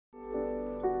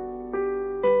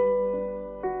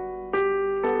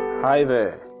Hi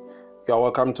there. You're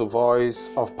welcome to Voice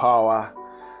of Power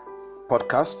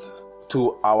podcast,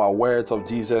 to our Words of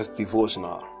Jesus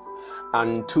devotional,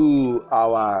 and to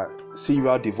our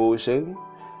serial devotion,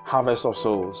 Harvest of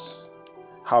Souls.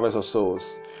 Harvest of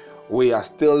Souls. We are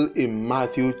still in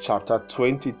Matthew chapter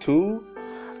 22,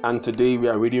 and today we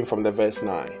are reading from the verse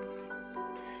 9.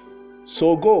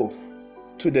 So go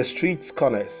to the street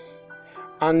corners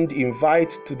and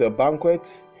invite to the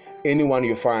banquet anyone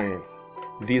you find.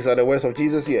 These are the words of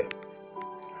Jesus here.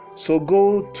 So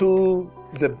go to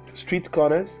the street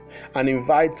corners and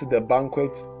invite to the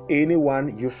banquet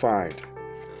anyone you find.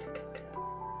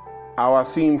 Our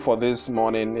theme for this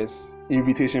morning is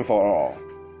invitation for all.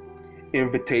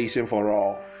 Invitation for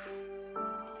all.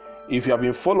 If you have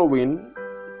been following,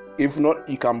 if not,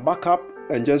 you can back up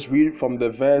and just read from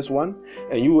the verse 1,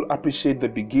 and you will appreciate the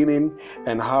beginning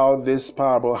and how this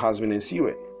parable has been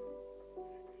ensuing.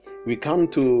 We come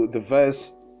to the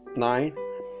verse 9,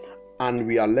 and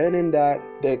we are learning that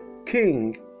the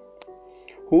king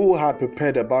who had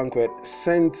prepared a banquet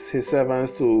sent his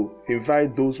servants to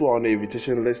invite those who are on the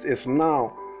invitation list is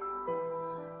now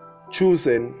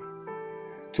choosing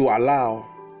to allow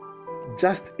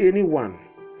just anyone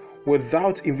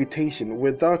without invitation,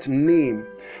 without name,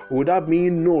 without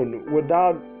being known,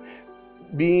 without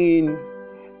being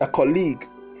a colleague,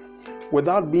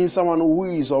 without being someone who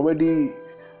is already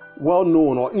well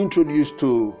known or introduced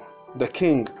to the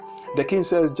king. The king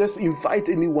says, just invite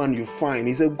anyone you find.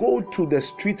 He said, go to the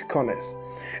street corners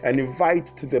and invite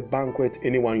to the banquet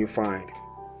anyone you find.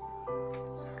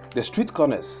 The street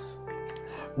corners,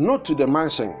 not to the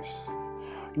mansions,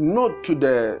 not to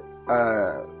the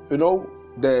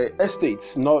the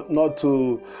estates, not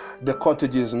to the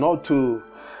cottages, not to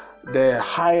the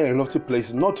higher and lofty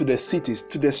places, not to the cities,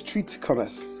 to the street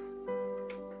corners.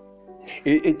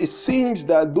 It seems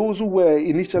that those who were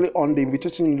initially on the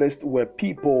invitation list were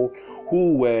people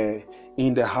who were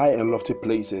in the high and lofty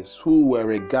places, who were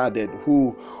regarded,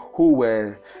 who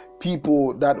were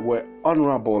people that were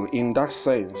honorable in that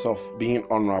sense of being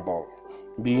honorable,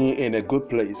 being in a good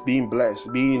place, being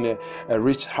blessed, being in a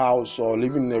rich house, or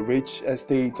living in a rich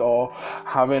estate, or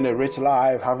having a rich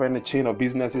life, having a chain of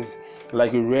businesses.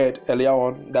 Like we read earlier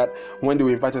on, that when they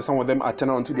were invited, some of them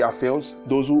attended onto their fields.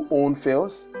 Those who own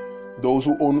fields,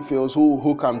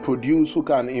 who can produce, who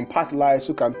can impact lives,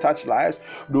 who can touch lives,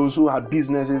 those who had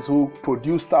businesses, who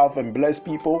produce stuff and bless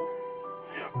people,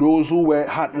 those who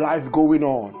had life going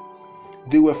on.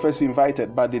 They were first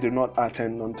invited, but they did not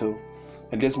attend until.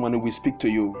 And this morning we speak to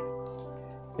you.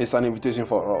 It's an invitation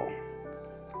for all.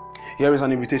 Here is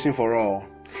an invitation for all.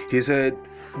 He said,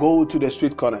 go to the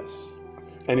street corners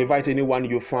and invite anyone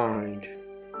you find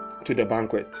to the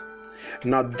banquet.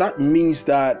 Now that means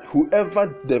that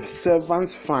whoever the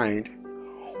servants find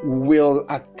will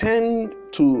attend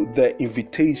to the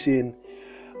invitation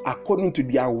according to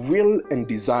their will and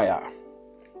desire.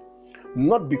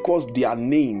 Not because they are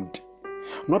named,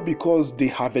 not because they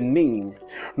have a name,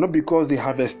 not because they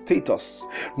have a status,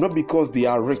 not because they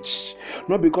are rich,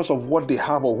 not because of what they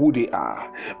have or who they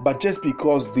are, but just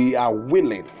because they are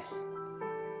willing.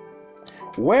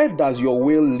 Where does your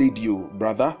will lead you,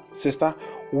 brother, sister?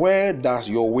 Where does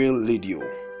your will lead you?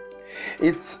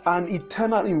 It's an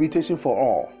eternal invitation for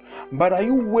all. But are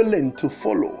you willing to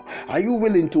follow? Are you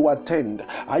willing to attend?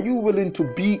 Are you willing to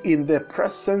be in the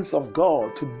presence of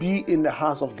God, to be in the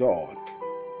house of God?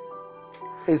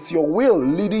 Is your will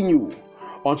leading you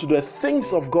onto the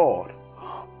things of God,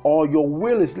 or your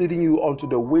will is leading you onto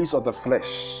the ways of the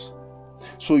flesh?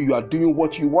 So you are doing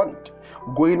what you want,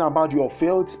 going about your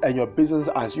fields and your business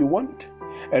as you want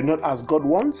and not as God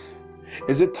wants?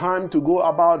 Is it time to go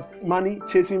about money,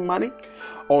 chasing money,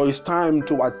 or is time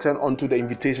to attend unto the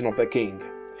invitation of the King?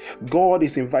 God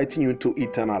is inviting you to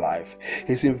eternal life.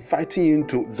 He's inviting you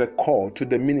to the call, to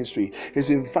the ministry. He's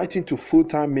inviting you to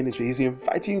full-time ministry. He's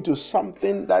inviting you to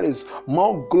something that is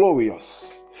more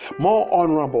glorious, more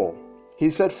honorable. He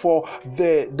said, for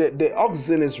the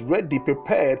oxen is ready,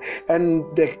 prepared, and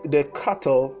the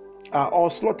cattle are all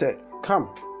slaughtered. Come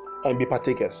and be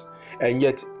partakers. And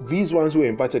yet these ones who were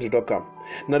invited did not come.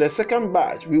 Now the second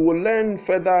batch, we will learn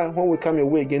further when we come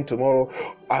away again tomorrow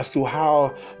as to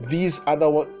how these other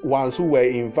ones who were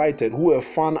invited, who were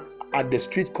found at the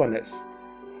street corners,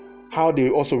 how they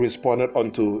also responded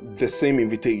unto the same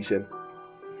invitation,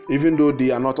 even though they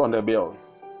are not on the bill.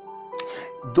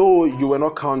 Though you were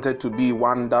not counted to be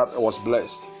one that was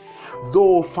blessed,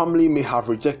 though family may have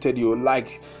rejected you,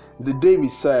 like the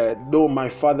David said, though my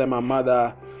father and my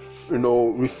mother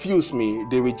refuse me,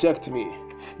 they reject me,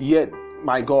 yet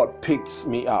my God picks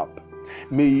me up.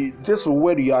 May this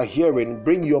word you are hearing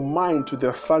bring your mind to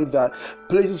the fact that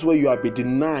places where you have been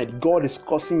denied, God is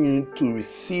causing you to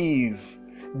receive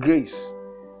grace.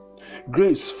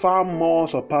 Grace, far more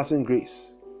surpassing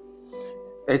grace.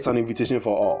 It's an invitation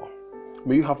for all.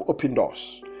 May you have open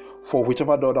doors for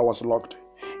whichever door that was locked.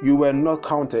 You were not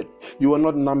counted. You were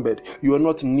not numbered. You were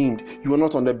not named. You were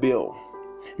not on the bill.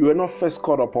 You were not first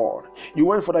called upon. You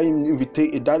went for that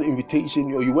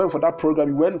invitation, or you went for that program.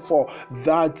 You went for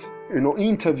that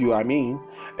interview.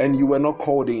 And you were not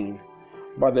called in.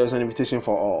 But there's an invitation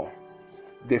for all.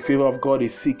 The favor of God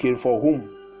is seeking for whom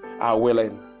are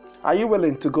willing. Are you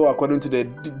willing to go according to the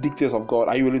dictates of God?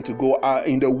 Are you willing to go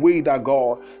in the way that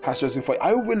God has chosen for you?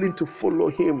 Are you willing to follow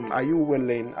Him? Are you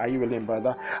willing? Are you willing,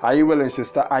 brother? Are you willing,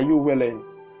 sister? Are you willing?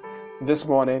 This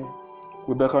morning,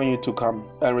 we beckon you to come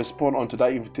and respond unto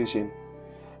that invitation.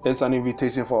 It's an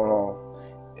invitation for all.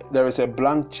 There is a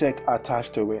blank check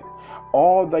attached to it.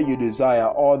 All that you desire,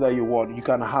 all that you want, you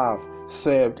can have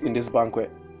served in this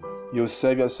banquet. You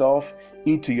serve yourself,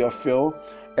 eat to your fill,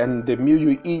 and the meal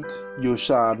you eat, you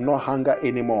shall not hunger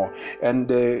anymore. And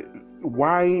the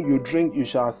wine you drink, you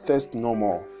shall thirst no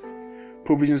more.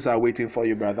 Provisions are waiting for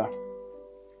you, brother.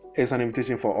 It's an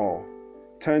invitation for all.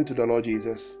 Turn to the Lord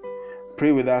Jesus.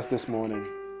 Pray with us this morning.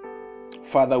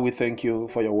 Father, we thank you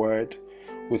for your word.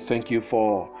 We thank you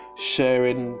for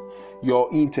sharing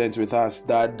your intent with us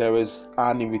that there is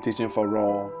an invitation for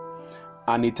all,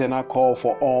 an eternal call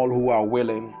for all who are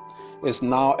willing. It's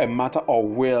now a matter of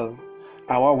will,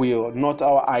 our will, not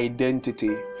our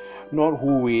identity, not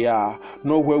who we are,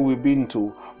 not where we've been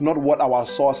to, not what our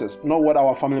source is, not what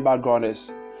our family background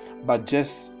is, but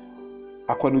just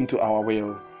according to our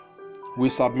will. We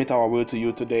submit our will to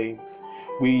you today.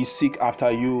 We seek after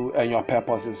you and your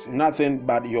purposes. Nothing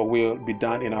but your will be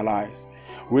done in our lives.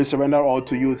 We surrender all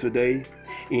to you today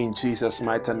in Jesus'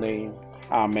 mighty name.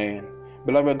 Amen.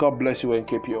 Beloved, God bless you and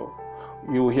keep you.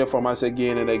 You will hear from us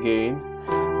again and again.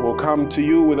 We'll come to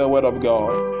you with the word of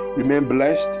God. Remain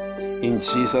blessed in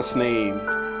Jesus' name.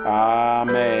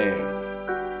 Amen.